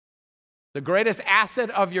The greatest asset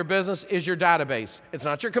of your business is your database. It's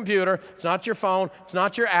not your computer, it's not your phone, it's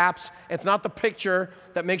not your apps, it's not the picture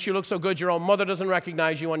that makes you look so good your own mother doesn't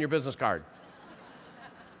recognize you on your business card.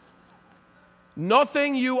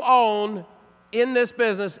 Nothing you own in this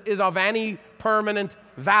business is of any permanent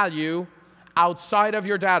value outside of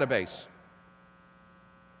your database.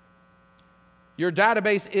 Your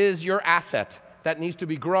database is your asset that needs to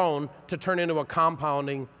be grown to turn into a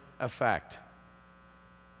compounding effect.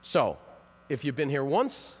 So, if you've been here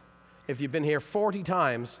once, if you've been here 40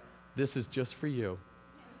 times, this is just for you.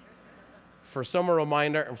 For some a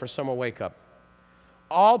reminder and for some a wake up.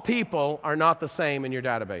 All people are not the same in your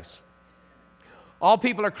database. All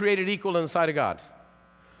people are created equal in the sight of God.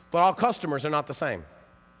 But all customers are not the same.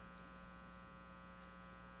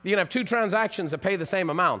 You can have two transactions that pay the same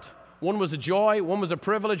amount. One was a joy, one was a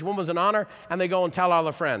privilege, one was an honor, and they go and tell all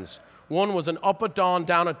their friends. One was an up at dawn,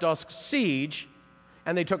 down at dusk siege,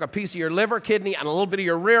 and they took a piece of your liver, kidney, and a little bit of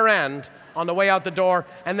your rear end on the way out the door,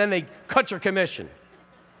 and then they cut your commission.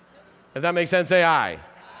 If that makes sense, say aye.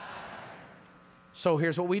 So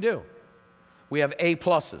here's what we do. We have A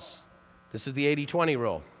pluses. This is the 80-20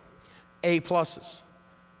 rule. A pluses.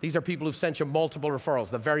 These are people who've sent you multiple referrals,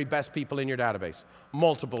 the very best people in your database.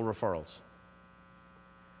 Multiple referrals.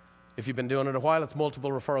 If you've been doing it a while, it's multiple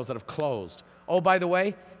referrals that have closed. Oh, by the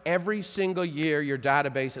way, every single year, your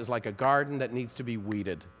database is like a garden that needs to be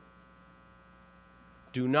weeded.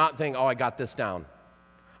 Do not think, oh, I got this down.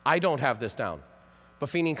 I don't have this down.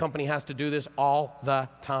 Buffini & Company has to do this all the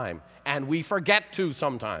time, and we forget to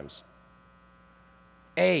sometimes.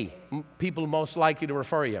 A, people most likely to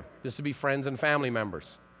refer you. This would be friends and family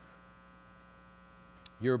members.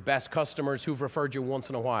 Your best customers who've referred you once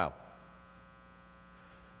in a while.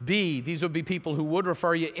 B, these would be people who would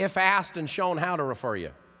refer you if asked and shown how to refer you.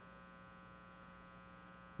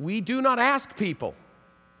 We do not ask people.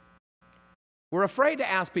 We're afraid to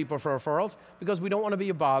ask people for referrals because we don't want to be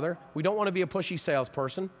a bother. We don't want to be a pushy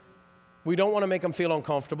salesperson. We don't want to make them feel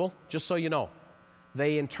uncomfortable, just so you know.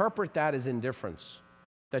 They interpret that as indifference,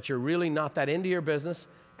 that you're really not that into your business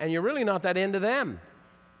and you're really not that into them.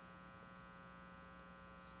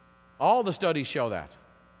 All the studies show that.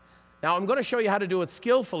 Now, I'm going to show you how to do it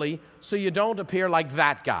skillfully so you don't appear like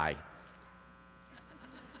that guy.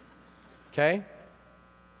 Okay?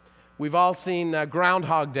 We've all seen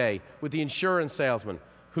Groundhog Day with the insurance salesman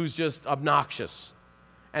who's just obnoxious.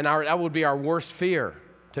 And that would be our worst fear,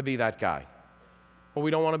 to be that guy. Well, we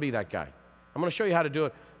don't want to be that guy. I'm going to show you how to do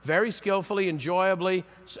it very skillfully, enjoyably.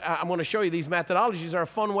 I'm going to show you these methodologies are a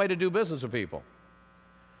fun way to do business with people.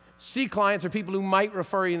 C clients are people who might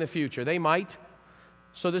refer you in the future. They might.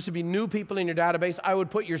 So this would be new people in your database. I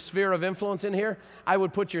would put your sphere of influence in here. I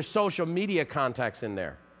would put your social media contacts in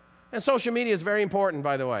there. And social media is very important,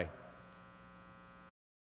 by the way.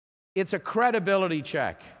 It's a credibility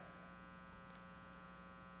check.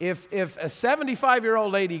 If a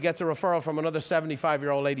 75-year-old lady gets a referral from another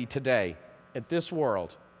 75-year-old lady today, at this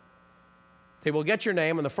world, they will get your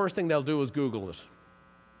name, and the first thing they'll do is Google it.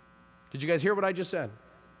 Did you guys hear what I just said?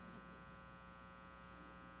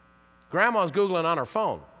 Grandma's Googling on her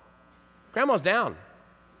phone. Grandma's down.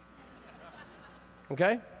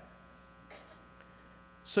 Okay?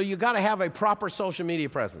 So you got to have a proper social media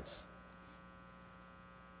presence.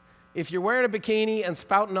 If you're wearing a bikini and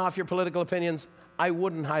spouting off your political opinions, I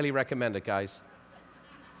wouldn't highly recommend it, guys.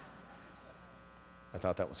 I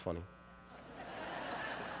thought that was funny.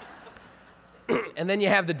 And then you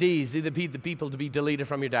have the D's, the people to be deleted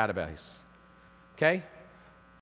from your database. Okay?